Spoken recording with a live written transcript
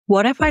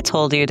What if I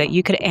told you that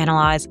you could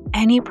analyze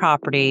any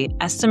property,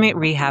 estimate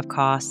rehab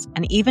costs,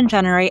 and even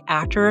generate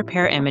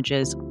after-repair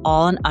images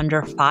all in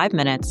under 5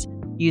 minutes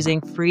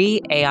using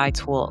free AI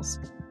tools?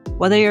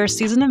 Whether you're a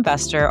seasoned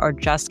investor or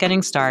just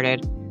getting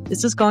started,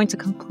 this is going to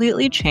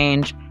completely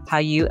change how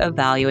you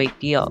evaluate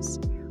deals.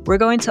 We're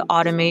going to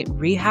automate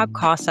rehab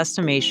cost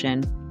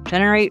estimation,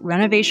 generate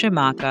renovation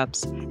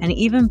mockups, and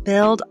even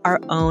build our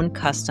own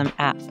custom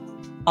app,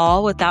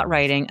 all without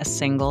writing a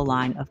single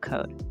line of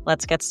code.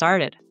 Let's get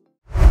started.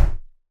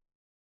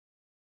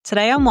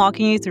 Today, I'm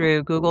walking you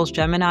through Google's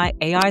Gemini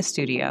AI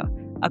Studio,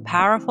 a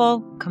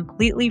powerful,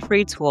 completely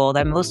free tool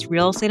that most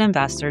real estate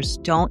investors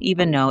don't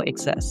even know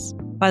exists.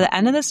 By the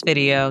end of this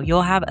video,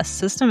 you'll have a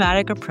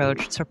systematic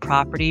approach to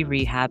property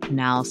rehab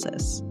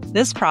analysis.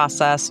 This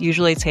process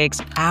usually takes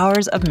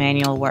hours of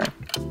manual work.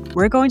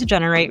 We're going to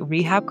generate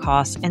rehab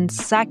costs in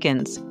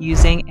seconds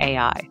using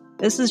AI.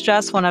 This is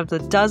just one of the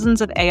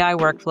dozens of AI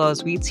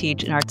workflows we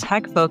teach in our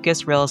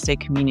tech-focused real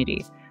estate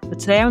community. But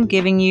today I'm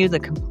giving you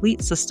the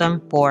complete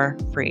system for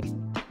free.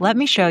 Let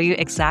me show you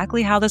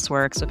exactly how this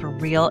works with a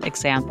real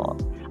example.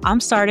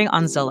 I'm starting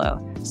on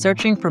Zillow,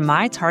 searching for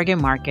my target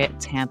market,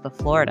 Tampa,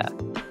 Florida.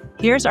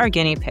 Here's our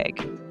guinea pig,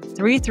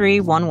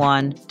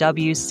 3311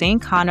 W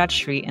St. Conrad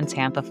Street in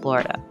Tampa,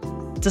 Florida.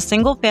 It's a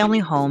single-family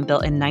home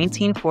built in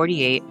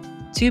 1948,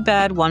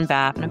 2-bed,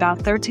 1-bath, and about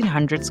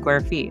 1,300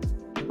 square feet,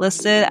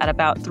 listed at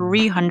about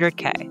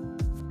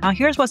 $300K. Now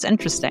here's what's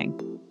interesting.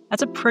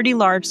 That's a pretty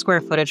large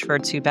square footage for a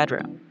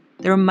 2-bedroom.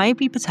 There might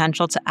be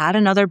potential to add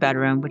another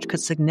bedroom, which could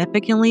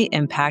significantly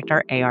impact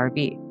our ARV.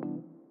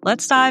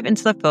 Let's dive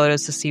into the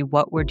photos to see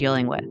what we're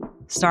dealing with,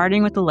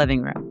 starting with the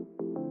living room.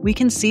 We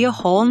can see a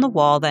hole in the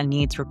wall that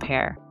needs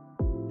repair.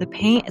 The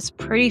paint is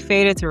pretty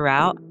faded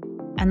throughout,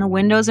 and the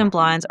windows and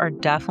blinds are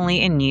definitely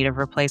in need of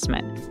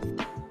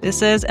replacement.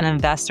 This is an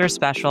investor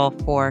special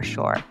for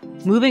sure.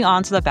 Moving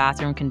on to the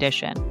bathroom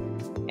condition.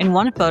 In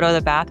one photo, the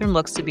bathroom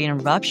looks to be in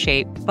rough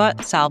shape, but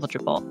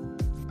salvageable.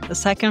 The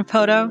second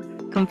photo,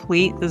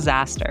 complete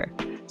disaster.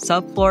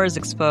 Subfloor is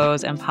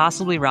exposed and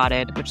possibly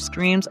rotted, which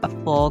screams a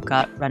full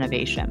gut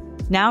renovation.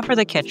 Now for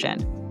the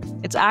kitchen.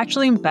 It's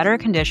actually in better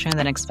condition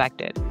than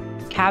expected.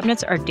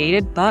 Cabinets are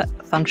dated but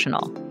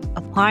functional.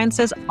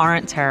 Appliances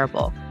aren't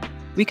terrible.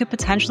 We could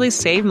potentially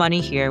save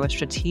money here with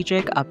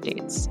strategic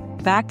updates.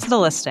 Back to the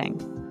listing.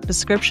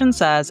 Description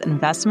says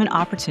investment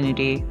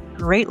opportunity,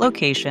 great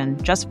location,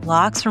 just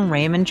blocks from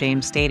Raymond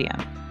James Stadium.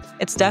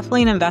 It's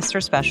definitely an investor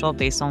special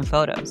based on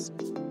photos.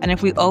 And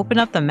if we open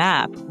up the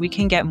map, we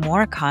can get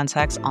more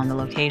context on the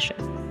location.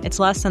 It's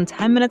less than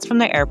 10 minutes from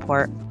the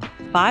airport,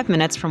 5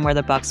 minutes from where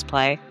the Bucks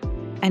play,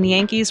 and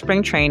Yankees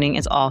spring training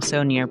is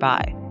also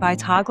nearby. By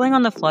toggling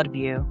on the flood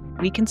view,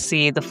 we can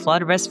see the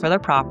flood risk for the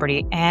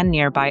property and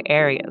nearby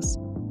areas.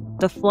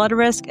 The flood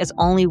risk is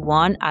only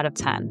 1 out of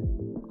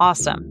 10.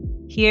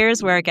 Awesome.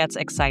 Here's where it gets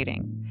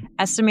exciting.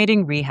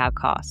 Estimating rehab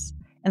costs.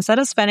 Instead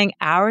of spending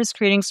hours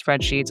creating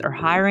spreadsheets or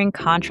hiring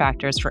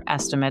contractors for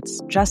estimates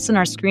just in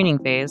our screening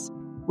phase,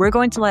 we're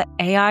going to let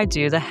AI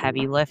do the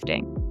heavy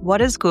lifting.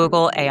 What is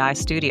Google AI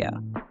Studio?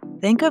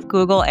 Think of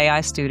Google AI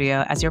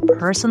Studio as your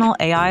personal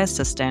AI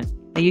assistant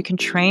that you can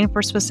train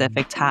for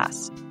specific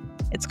tasks.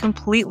 It's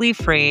completely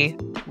free,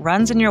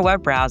 runs in your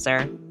web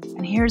browser,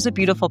 and here's the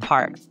beautiful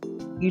part.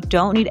 You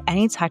don't need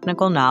any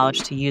technical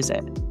knowledge to use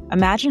it.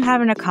 Imagine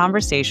having a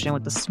conversation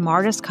with the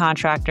smartest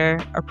contractor,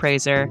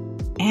 appraiser,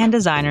 and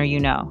designer you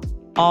know,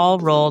 all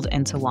rolled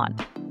into one.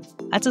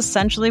 That's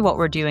essentially what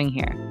we're doing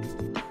here.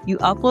 You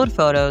upload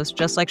photos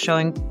just like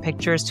showing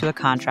pictures to a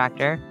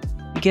contractor.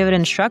 You give it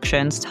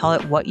instructions, tell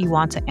it what you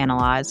want to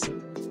analyze.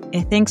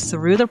 It thinks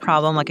through the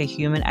problem like a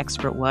human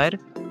expert would,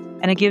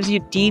 and it gives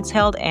you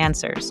detailed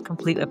answers,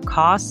 complete with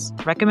costs,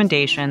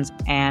 recommendations,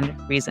 and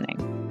reasoning.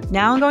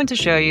 Now I'm going to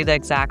show you the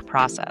exact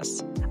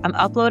process. I'm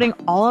uploading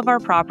all of our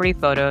property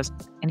photos,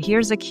 and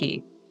here's the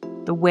key.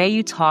 The way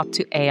you talk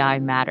to AI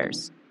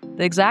matters.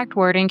 The exact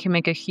wording can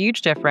make a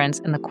huge difference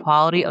in the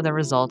quality of the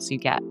results you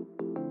get.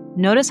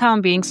 Notice how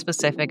I'm being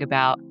specific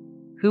about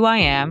who I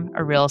am,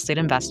 a real estate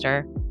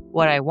investor,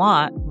 what I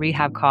want,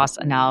 rehab cost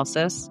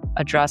analysis,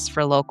 address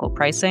for local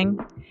pricing,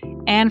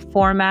 and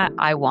format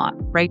I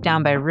want,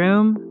 breakdown by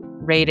room,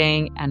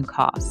 rating, and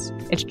costs.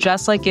 It's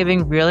just like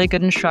giving really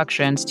good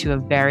instructions to a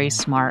very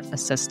smart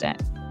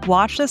assistant.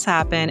 Watch this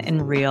happen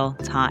in real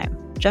time.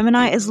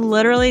 Gemini is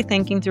literally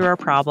thinking through our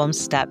problems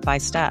step by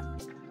step.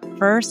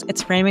 First,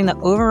 it's framing the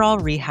overall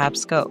rehab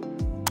scope.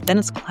 Then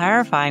it's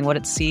clarifying what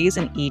it sees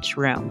in each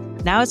room.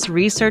 Now it's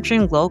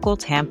researching local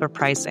Tampa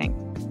pricing.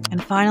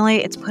 And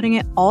finally, it's putting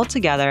it all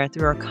together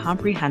through a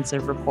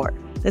comprehensive report.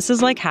 This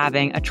is like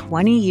having a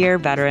 20-year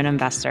veteran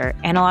investor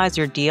analyze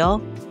your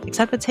deal,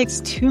 except it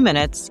takes 2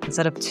 minutes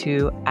instead of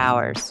 2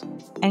 hours.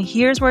 And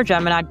here's where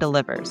Gemini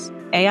delivers.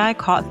 AI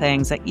caught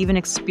things that even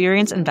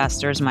experienced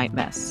investors might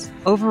miss.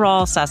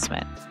 Overall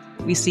assessment.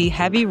 We see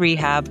heavy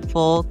rehab,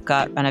 full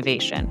gut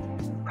renovation.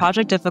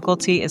 Project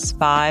difficulty is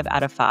 5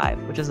 out of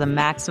 5, which is the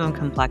maximum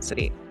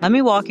complexity. Let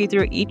me walk you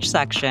through each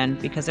section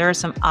because there are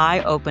some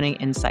eye-opening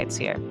insights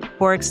here.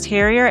 For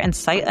exterior and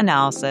site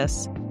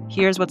analysis,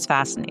 here's what's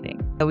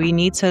fascinating. we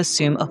need to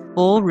assume a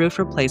full roof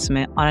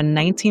replacement on a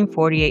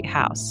 1948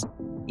 house,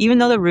 even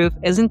though the roof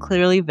isn't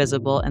clearly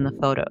visible in the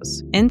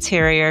photos.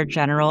 Interior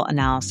general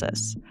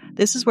analysis.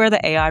 This is where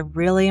the AI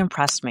really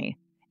impressed me.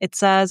 It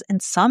says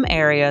in some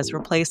areas,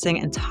 replacing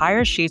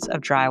entire sheets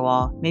of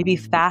drywall may be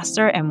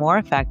faster and more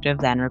effective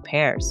than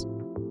repairs.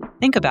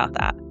 Think about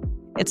that.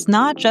 It's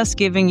not just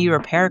giving you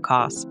repair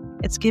costs,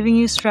 it's giving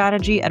you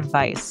strategy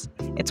advice.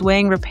 It's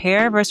weighing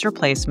repair versus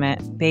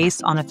replacement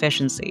based on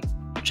efficiency,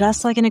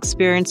 just like an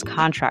experienced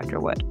contractor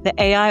would. The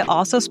AI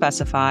also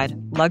specified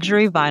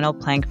luxury vinyl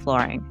plank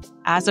flooring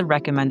as a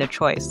recommended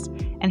choice.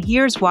 And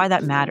here's why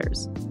that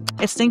matters.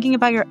 It's thinking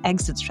about your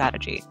exit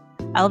strategy.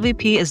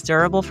 LVP is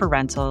durable for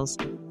rentals,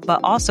 but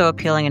also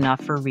appealing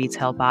enough for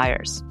retail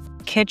buyers.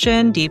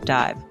 Kitchen deep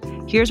dive.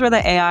 Here's where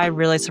the AI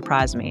really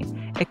surprised me.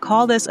 It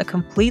called this a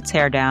complete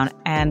teardown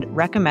and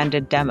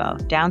recommended demo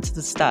down to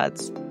the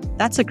studs.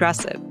 That's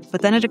aggressive,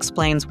 but then it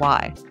explains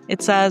why.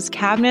 It says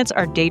cabinets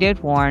are dated,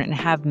 worn, and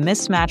have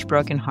mismatched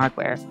broken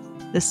hardware.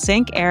 The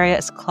sink area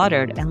is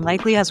cluttered and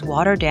likely has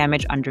water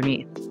damage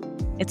underneath.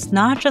 It's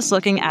not just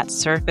looking at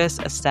surface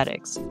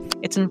aesthetics.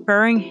 It's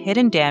inferring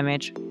hidden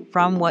damage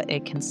from what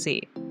it can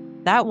see.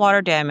 That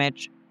water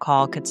damage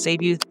call could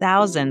save you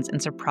thousands in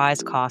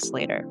surprise costs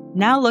later.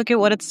 Now look at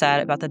what it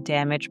said about the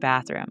damaged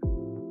bathroom.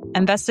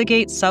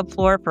 Investigate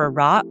subfloor for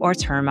rot or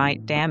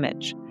termite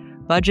damage.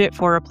 Budget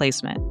for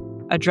replacement.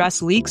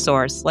 Address leak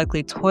source,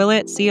 likely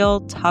toilet seal,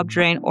 tub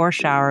drain, or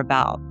shower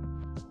valve.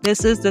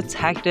 This is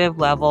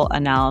detective-level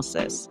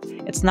analysis.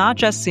 It's not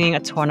just seeing a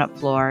torn-up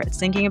floor, it's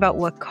thinking about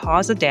what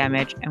caused the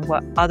damage and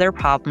what other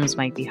problems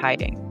might be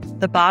hiding.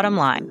 The bottom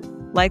line,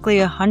 likely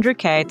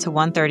 $100K to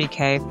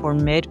 $130K for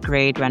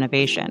mid-grade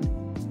renovation.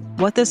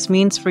 What this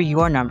means for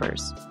your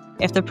numbers.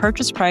 If the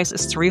purchase price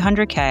is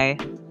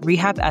 $300K,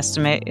 rehab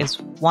estimate is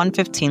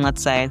 $115,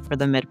 let's say, for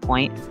the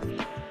midpoint.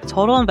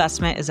 Total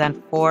investment is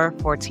then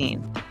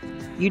 $414.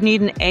 You'd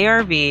need an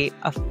ARV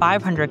of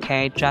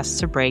 $500K just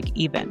to break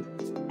even.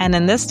 And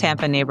in this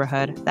Tampa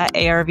neighborhood, that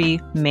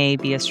ARV may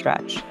be a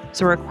stretch.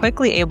 So we're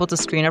quickly able to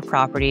screen a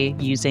property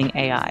using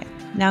AI.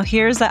 Now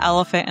here's the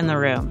elephant in the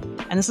room.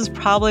 And this is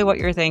probably what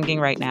you're thinking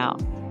right now.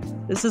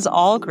 This is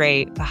all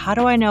great, but how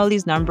do I know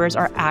these numbers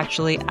are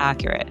actually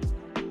accurate?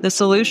 The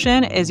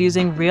solution is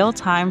using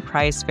real-time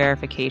price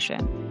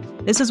verification.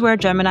 This is where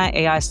Gemini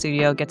AI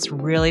Studio gets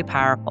really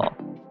powerful.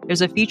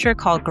 There's a feature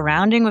called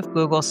grounding with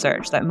Google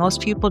Search that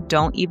most people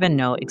don't even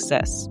know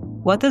exists.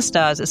 What this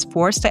does is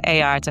force the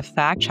AI to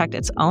fact-check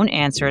its own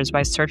answers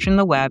by searching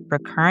the web for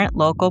current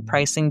local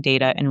pricing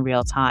data in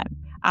real time.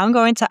 I'm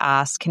going to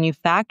ask, can you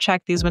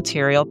fact-check these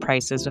material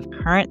prices with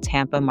current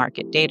Tampa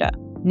market data?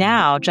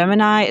 Now,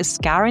 Gemini is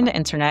scouring the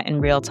internet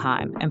in real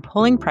time and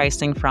pulling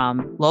pricing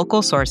from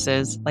local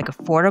sources like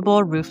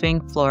Affordable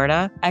Roofing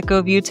Florida,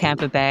 EchoView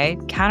Tampa Bay,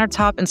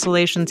 Countertop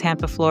Insulation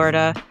Tampa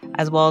Florida,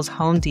 as well as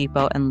Home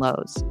Depot and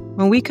Lowe's.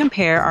 When we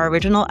compare our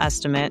original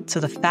estimate to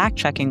the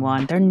fact-checking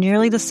one, they're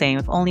nearly the same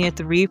with only a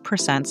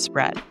 3%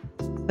 spread.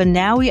 But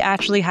now we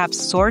actually have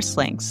source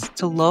links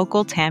to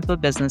local Tampa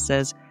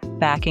businesses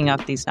backing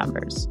up these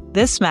numbers.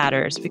 This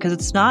matters because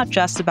it's not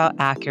just about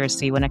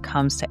accuracy when it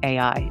comes to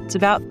AI, it's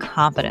about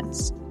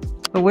confidence.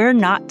 But we're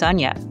not done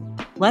yet.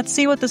 Let's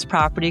see what this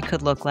property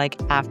could look like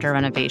after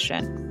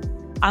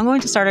renovation. I'm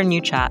going to start a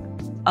new chat,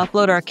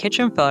 upload our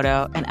kitchen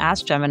photo, and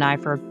ask Gemini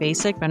for a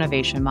basic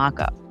renovation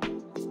mockup.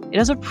 It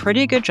does a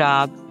pretty good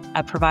job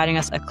at providing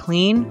us a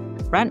clean,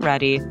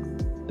 rent-ready,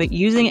 but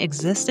using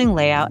existing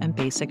layout and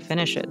basic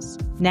finishes.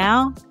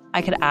 Now,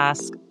 I could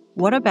ask,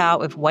 what about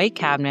with white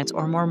cabinets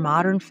or more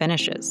modern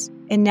finishes?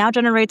 It now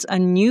generates a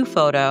new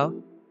photo,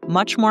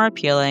 much more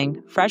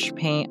appealing, fresh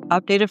paint,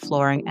 updated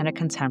flooring, and a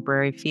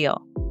contemporary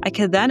feel. I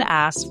could then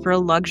ask for a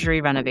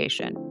luxury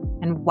renovation.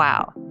 And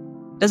wow,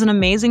 does an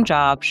amazing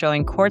job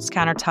showing quartz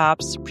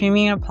countertops,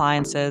 premium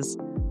appliances,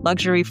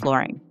 luxury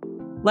flooring.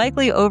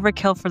 Likely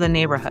overkill for the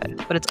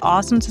neighborhood, but it's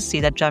awesome to see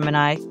that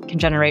Gemini can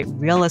generate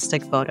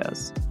realistic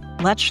photos.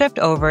 Let's shift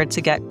over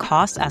to get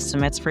cost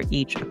estimates for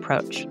each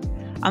approach.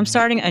 I'm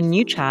starting a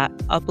new chat,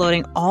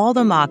 uploading all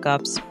the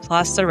mockups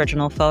plus the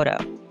original photo.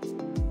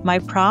 My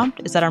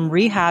prompt is that I'm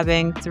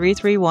rehabbing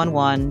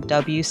 3311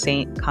 W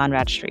St.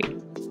 Conrad Street.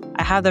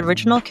 I have the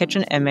original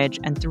kitchen image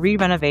and 3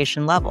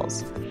 renovation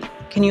levels.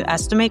 Can you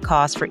estimate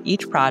costs for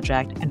each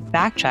project and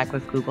fact check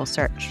with Google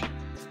Search?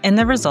 In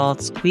the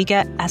results, we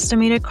get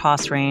estimated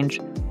cost range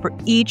for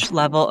each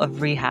level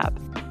of rehab.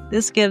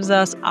 This gives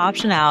us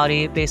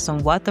optionality based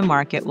on what the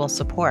market will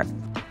support.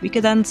 We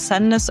could then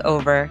send this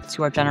over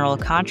to our general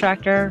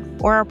contractor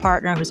or our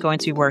partner who's going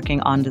to be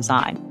working on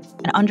design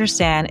and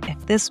understand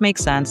if this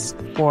makes sense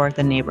for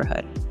the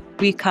neighborhood.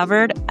 We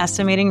covered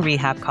estimating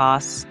rehab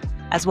costs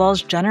as well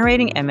as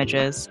generating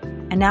images.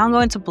 And now I'm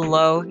going to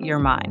blow your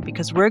mind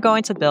because we're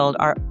going to build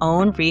our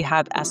own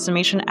rehab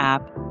estimation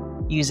app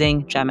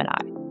using Gemini.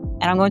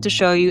 And I'm going to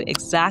show you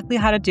exactly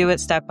how to do it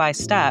step by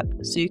step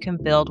so you can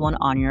build one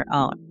on your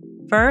own.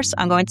 First,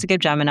 I'm going to give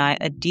Gemini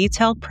a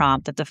detailed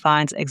prompt that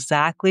defines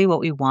exactly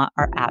what we want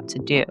our app to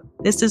do.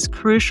 This is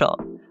crucial.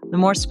 The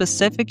more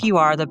specific you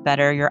are, the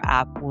better your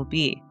app will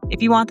be.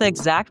 If you want the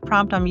exact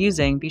prompt I'm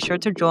using, be sure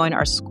to join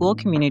our school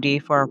community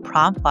for a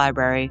prompt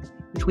library,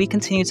 which we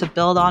continue to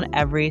build on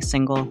every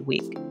single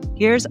week.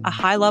 Here's a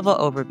high-level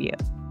overview.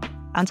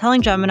 I'm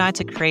telling Gemini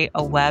to create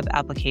a web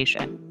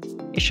application.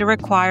 It should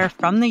require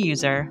from the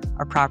user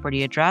a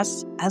property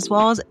address as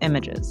well as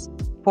images.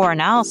 For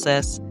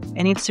analysis,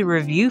 it needs to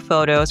review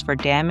photos for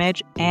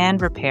damage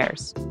and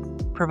repairs,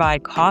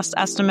 provide cost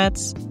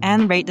estimates,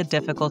 and rate the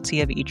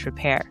difficulty of each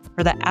repair.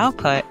 For the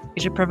output,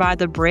 it should provide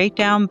the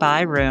breakdown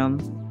by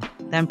room,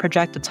 then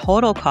project the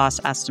total cost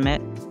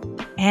estimate,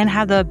 and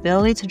have the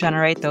ability to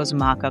generate those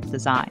mock-up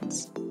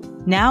designs.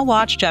 Now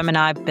watch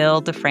Gemini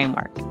build the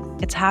framework.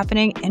 It's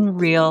happening in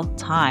real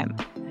time.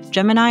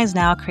 Gemini is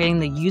now creating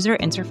the user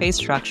interface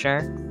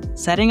structure,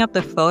 setting up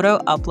the photo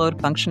upload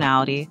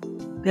functionality,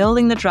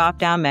 building the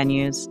drop-down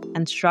menus,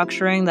 and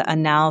structuring the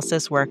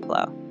analysis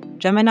workflow.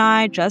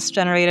 Gemini just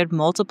generated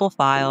multiple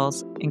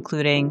files,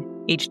 including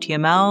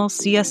HTML,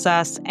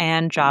 CSS,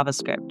 and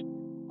JavaScript,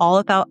 all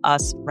without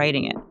us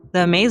writing it.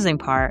 The amazing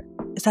part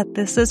is that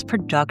this is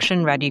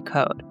production-ready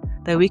code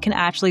that we can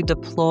actually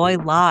deploy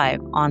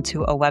live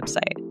onto a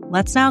website.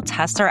 Let's now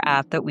test our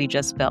app that we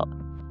just built.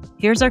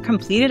 Here's our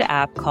completed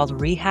app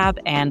called Rehab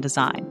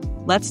Design.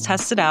 Let's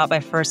test it out by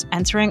first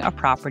entering a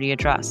property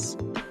address.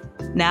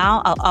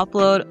 Now I'll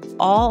upload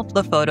all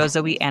the photos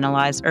that we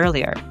analyzed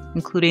earlier,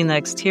 including the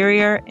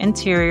exterior,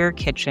 interior,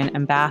 kitchen,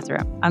 and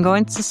bathroom. I'm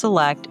going to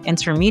select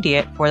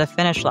Intermediate for the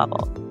finish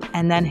level,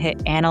 and then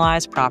hit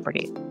Analyze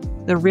Property.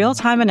 The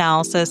real-time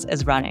analysis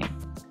is running.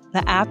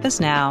 The app is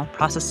now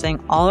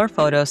processing all our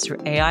photos through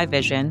AI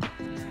vision,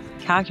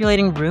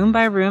 calculating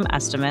room-by-room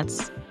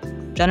estimates,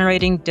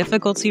 generating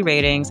difficulty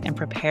ratings, and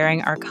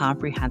preparing our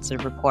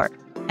comprehensive report.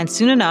 And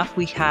soon enough,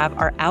 we have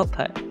our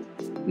output.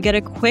 We get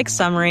a quick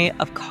summary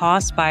of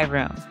cost by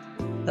room,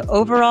 the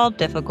overall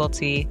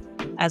difficulty,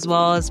 as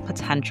well as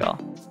potential.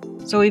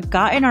 So we've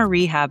gotten our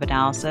rehab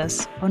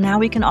analysis, but now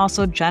we can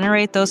also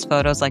generate those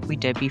photos like we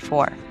did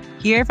before.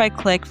 Here, if I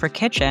click for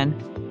kitchen,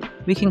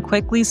 we can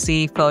quickly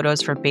see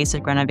photos for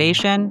basic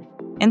renovation,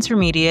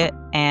 intermediate,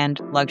 and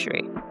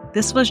luxury.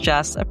 This was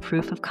just a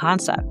proof of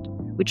concept,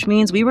 which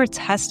means we were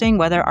testing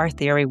whether our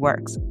theory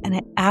works, and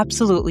it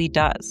absolutely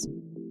does.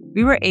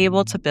 We were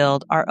able to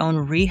build our own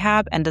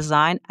rehab and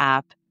design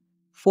app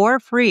for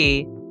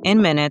free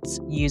in minutes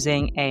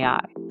using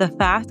AI. The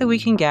fact that we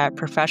can get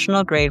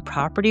professional-grade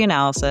property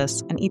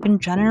analysis and even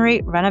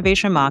generate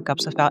renovation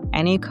mockups without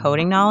any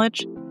coding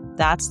knowledge,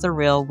 that's the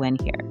real win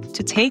here.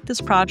 To take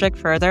this project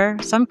further,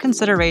 some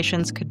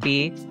considerations could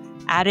be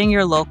adding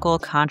your local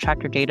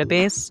contractor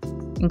database,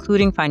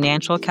 including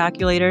financial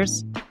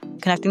calculators,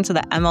 connecting to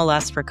the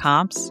MLS for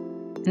comps,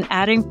 and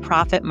adding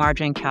profit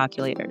margin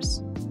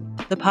calculators.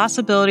 The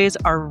possibilities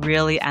are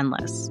really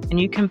endless,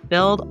 and you can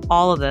build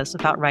all of this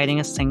without writing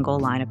a single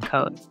line of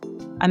code.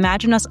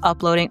 Imagine us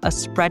uploading a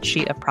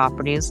spreadsheet of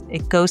properties.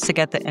 It goes to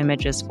get the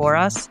images for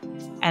us,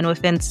 and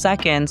within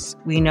seconds,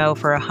 we know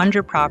for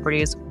 100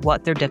 properties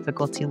what their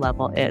difficulty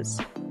level is.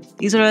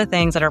 These are the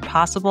things that are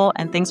possible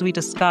and things we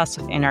discuss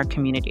in our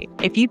community.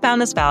 If you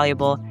found this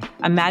valuable,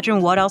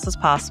 imagine what else is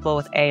possible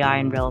with AI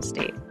in real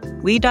estate.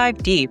 We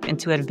dive deep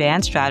into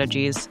advanced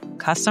strategies,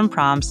 custom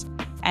prompts,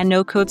 and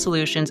no-code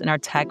solutions in our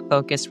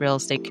tech-focused real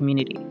estate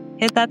community.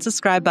 Hit that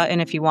subscribe button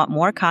if you want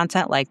more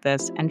content like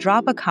this, and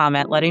drop a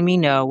comment letting me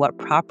know what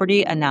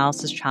property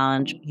analysis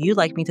challenge you'd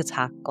like me to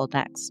tackle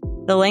next.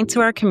 The link to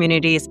our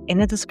community is in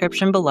the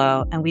description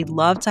below, and we'd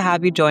love to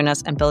have you join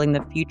us in building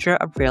the future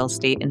of real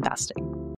estate investing.